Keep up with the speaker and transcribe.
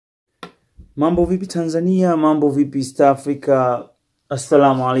Mambo vipi Tanzania, mambo vipi East Africa.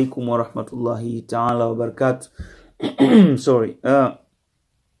 Assalamu alaikum wa rahmatullahi ta'ala wa barakatuh. Sorry.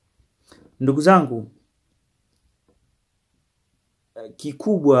 Ndugu zangu,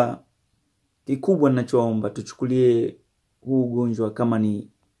 kikubwa ninachoomba tuchukulie huu ugonjwa kama ni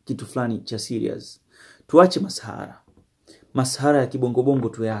kitu fulani cha serious. Tuache masahara ya kibongo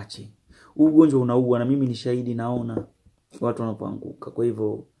tuache. Huu ugonjwa unaua na mimi ni shahidi, naona watu wanapoanguka. Kwa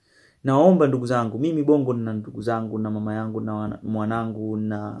hivyo naomba ndugu zangu, mimi bongo na ndugu zangu na mama yangu na mwanangu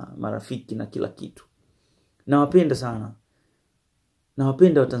na marafiki na kila kitu. Nawapenda sana.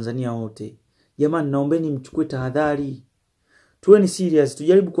 Nawapenda Watanzania wote. Jamani, naombeni mchukue tahadhari. Tuweni serious,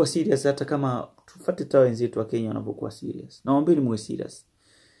 tujaribu kuwa serious hata kama tufuate tawa wenzetu wa Kenya wanapokuwa serious. Naombeni muwe serious.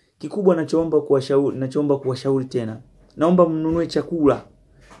 Kikubwa nachoomba kuwashauri tena. Naomba mnunue chakula.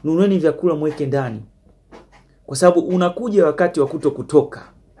 Nunueni vyakula mweke ndani. Kwa sababu unakuja wakati wa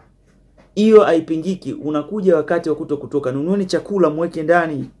kutokutoka. Hiyo haipingiki, unakuja wakati wa kutokutoka. Nunueni chakula mweke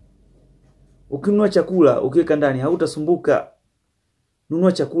ndani. Ukinunua chakula ukiweka ndani hautasumbuka.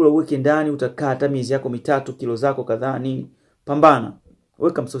 Nunua chakula uweke ndani, utakaa hata miezi yako 3, kilo zako kadhaa nini. Pambana,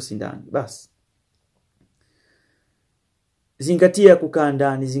 weka msosi ndani basi. Zingatia kukaa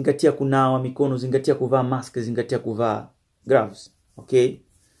ndani, zingatia kunawa mikono, zingatia kuvaa mask, zingatia kuvaa gloves. Okay?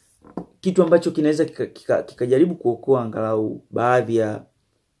 Kitu ambacho kinaweza kikajaribu kuokoa angalau baadhi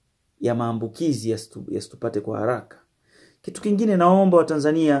ya maambukizi yasitupate kwa haraka. Kitu kingine naomba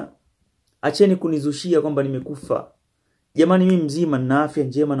Watanzania, acheni kunizushia kwamba nimekufa. Jamani, mimi mzima na afya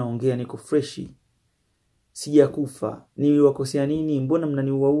njema, naongea niko fresh. Sijakufa. Niliwakosea nini? Mbona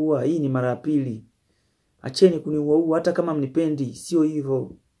mnaniuaua? Hii ni mara ya pili. Acheni kuniuaua hata kama mnipendi, sio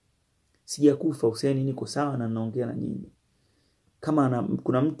hivyo. Sijakufa, useni niko sawa na naongea na nyinyi. Kama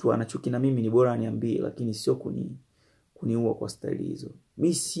kuna mtu anachuki na mimi ni bora aniambie, lakini sio kuniua kwa staili hizo.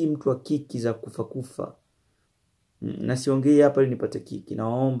 Mimi si mtu wa kiki za kufa. Na siongei hapa ili nipate kiki.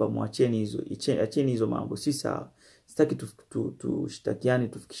 Naomba muacheni hizo, acheni hizo mambo, si sawa. Sitaki tushtakiane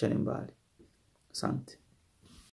tufikishane mbali. Asante.